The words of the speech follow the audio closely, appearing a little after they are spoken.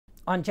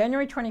On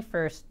January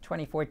 21st,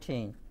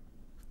 2014,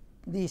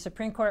 the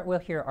Supreme Court will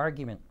hear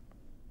argument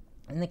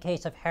in the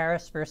case of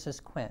Harris versus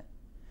Quinn.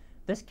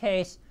 This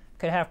case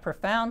could have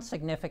profound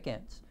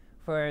significance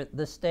for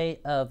the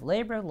state of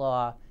labor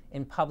law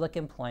in public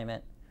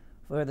employment,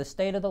 for the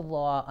state of the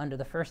law under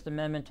the First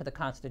Amendment to the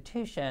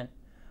Constitution,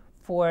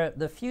 for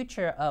the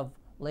future of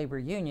labor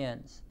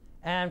unions,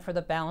 and for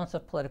the balance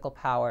of political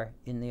power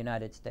in the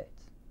United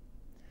States.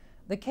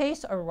 The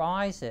case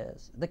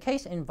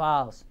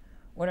involves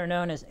what are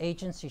known as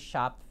agency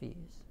shop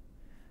fees.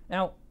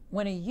 Now,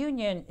 when a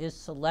union is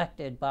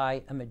selected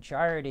by a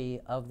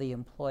majority of the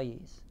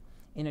employees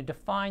in a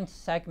defined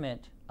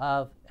segment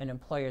of an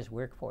employer's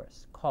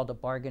workforce called a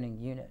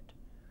bargaining unit,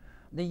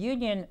 the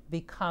union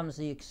becomes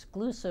the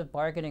exclusive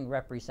bargaining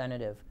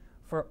representative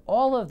for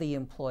all of the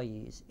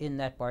employees in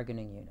that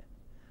bargaining unit.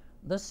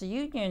 Thus, the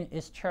union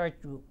is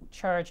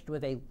charged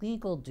with a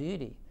legal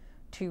duty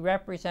to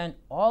represent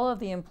all of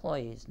the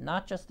employees,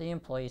 not just the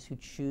employees who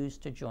choose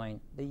to join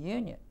the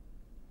union.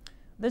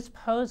 This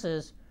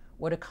poses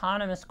what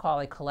economists call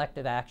a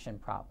collective action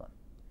problem.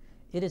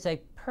 It is a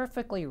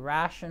perfectly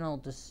rational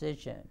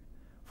decision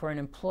for an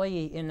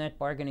employee in that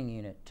bargaining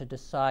unit to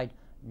decide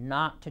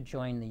not to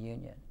join the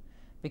union,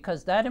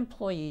 because that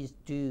employee's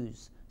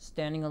dues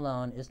standing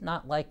alone is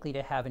not likely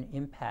to have an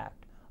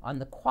impact on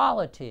the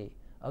quality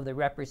of the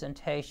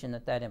representation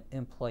that that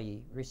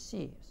employee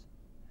receives.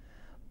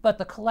 But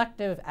the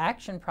collective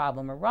action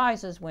problem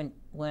arises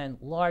when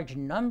large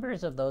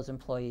numbers of those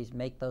employees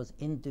make those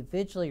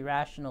individually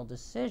rational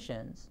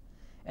decisions,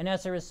 and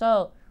as a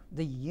result,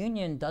 the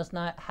union does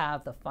not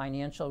have the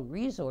financial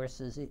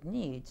resources it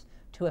needs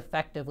to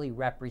effectively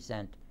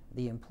represent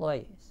the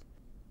employees.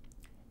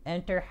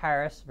 Enter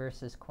Harris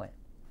versus Quinn.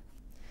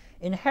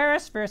 In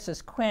Harris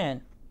versus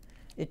Quinn,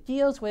 it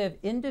deals with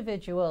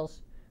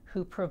individuals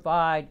who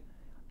provide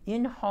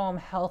in-home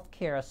health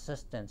care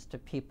assistance to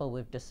people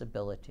with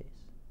disabilities.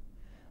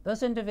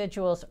 Those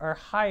individuals are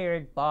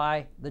hired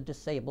by the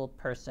disabled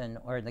person,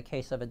 or in the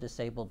case of a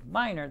disabled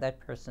minor, that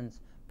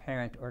person's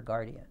parent or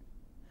guardian.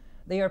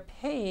 They are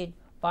paid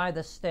by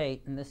the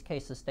state, in this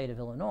case the state of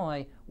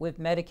Illinois, with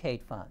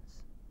Medicaid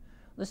funds.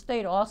 The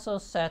state also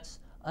sets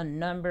a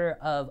number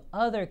of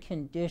other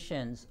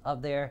conditions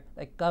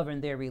that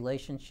govern their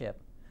relationship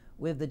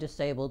with the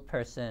disabled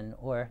person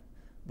or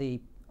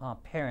the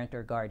parent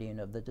or guardian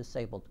of the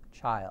disabled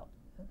child.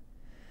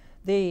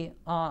 The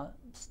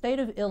state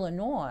of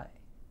Illinois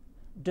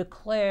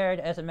declared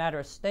as a matter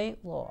of state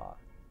law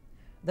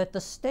that the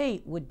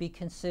state would be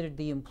considered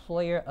the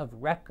employer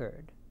of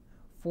record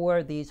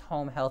for these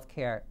home health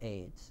care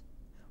aides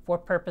for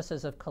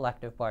purposes of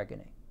collective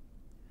bargaining.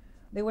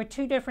 There were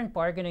two different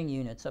bargaining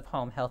units of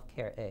home health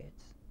care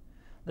aides.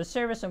 The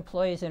Service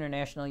Employees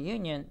International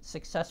Union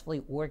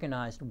successfully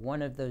organized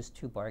one of those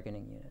two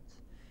bargaining units.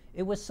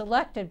 It was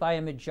selected by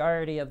a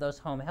majority of those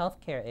home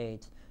health care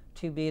aides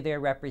to be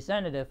their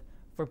representative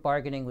for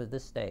bargaining with the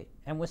state,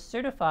 and was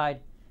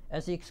certified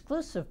as the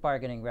exclusive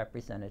bargaining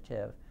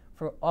representative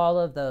for all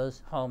of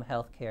those home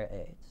health care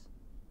aides.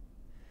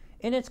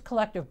 In its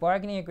collective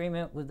bargaining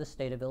agreement with the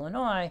state of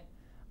Illinois,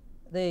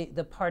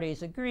 the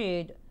parties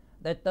agreed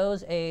that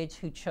those aides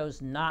who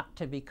chose not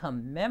to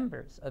become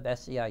members of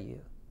SEIU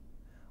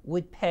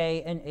would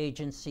pay an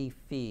agency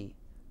fee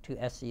to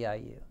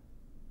SEIU.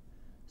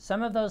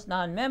 Some of those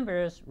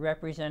non-members,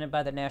 represented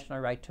by the National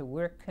Right to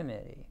Work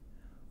Committee,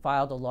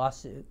 filed a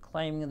lawsuit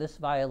claiming this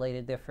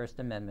violated their First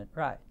Amendment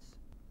rights.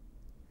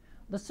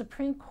 The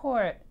Supreme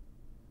Court,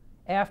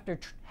 after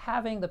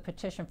having the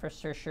petition for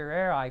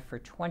certiorari for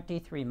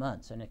 23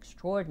 months, an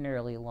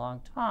extraordinarily long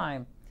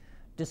time,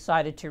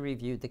 decided to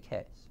review the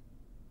case.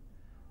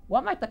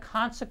 What might the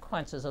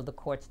consequences of the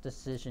court's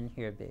decision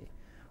here be?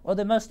 Well,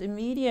 the most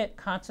immediate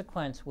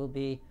consequence will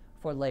be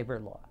for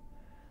labor law.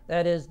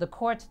 That is, the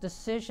court's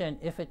decision,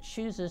 if it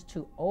chooses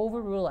to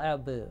overrule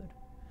Abood,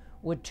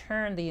 would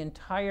turn the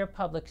entire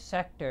public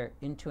sector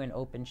into an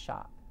open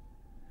shop.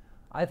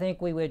 I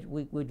think we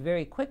would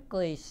very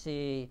quickly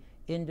see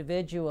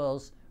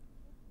individuals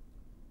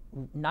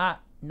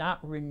not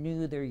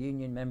renew their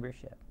union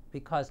membership,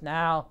 because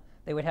now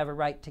they would have a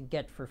right to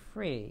get for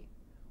free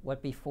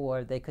what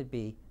before they could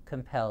be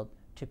compelled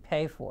to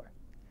pay for.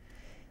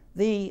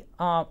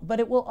 But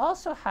it will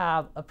also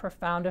have a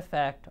profound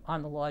effect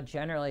on the law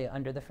generally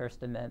under the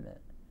First Amendment,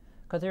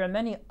 because there are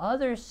many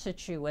other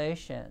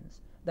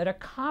situations that are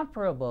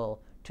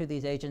comparable to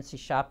these agency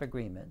shop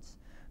agreements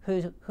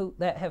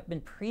that have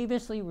been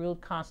previously ruled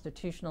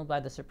constitutional by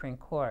the Supreme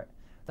Court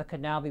that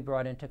could now be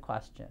brought into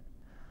question.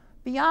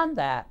 Beyond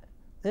that,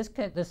 this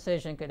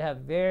decision could have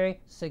very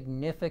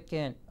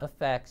significant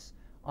effects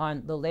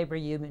on the labor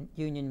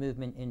union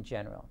movement in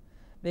general,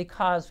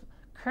 because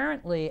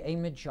currently a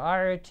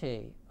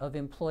majority of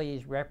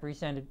employees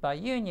represented by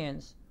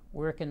unions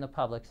work in the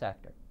public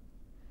sector.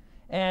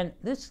 And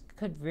this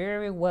could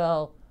very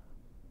well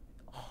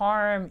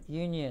harm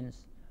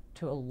unions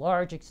to a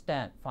large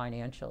extent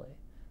financially.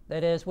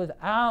 That is,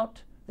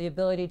 without the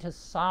ability to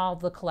solve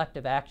the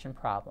collective action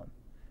problem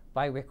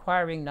by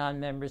requiring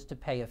non-members to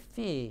pay a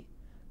fee,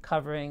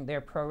 covering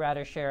their pro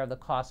rata share of the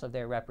cost of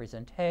their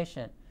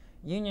representation,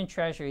 union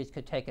treasuries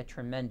could take a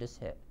tremendous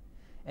hit.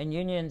 And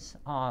unions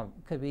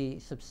could be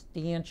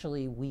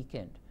substantially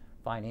weakened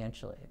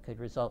financially. It could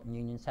result in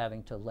unions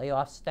having to lay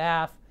off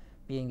staff,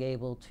 being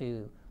able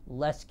to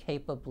less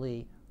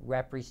capably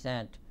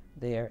represent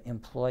their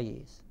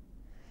employees.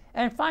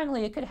 And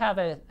finally, it could have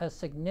a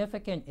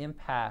significant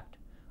impact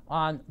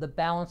on the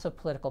balance of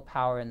political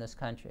power in this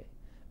country.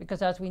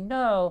 Because as we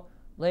know,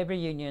 labor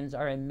unions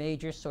are a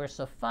major source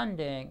of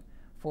funding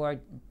for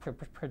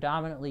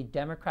predominantly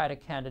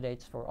Democratic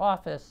candidates for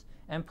office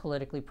and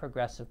politically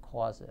progressive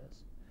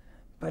causes.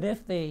 But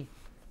if the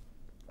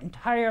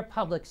entire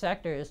public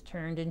sector is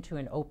turned into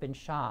an open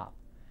shop,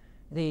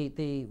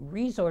 the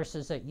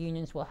resources that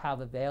unions will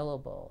have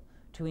available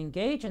to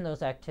engage in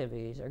those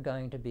activities are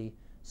going to be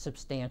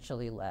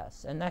substantially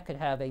less. And that could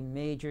have a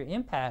major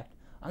impact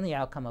on the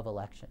outcome of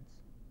elections.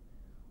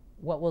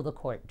 What will the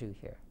court do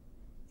here?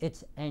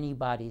 It's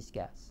anybody's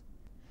guess.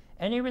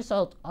 Any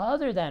result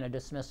other than a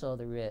dismissal of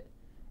the writ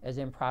as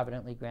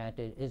improvidently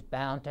granted is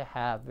bound to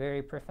have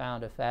very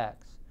profound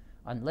effects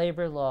on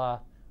labor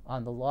law,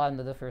 on the law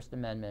under the First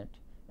Amendment,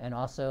 and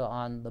also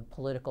on the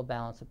political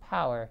balance of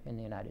power in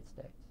the United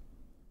States.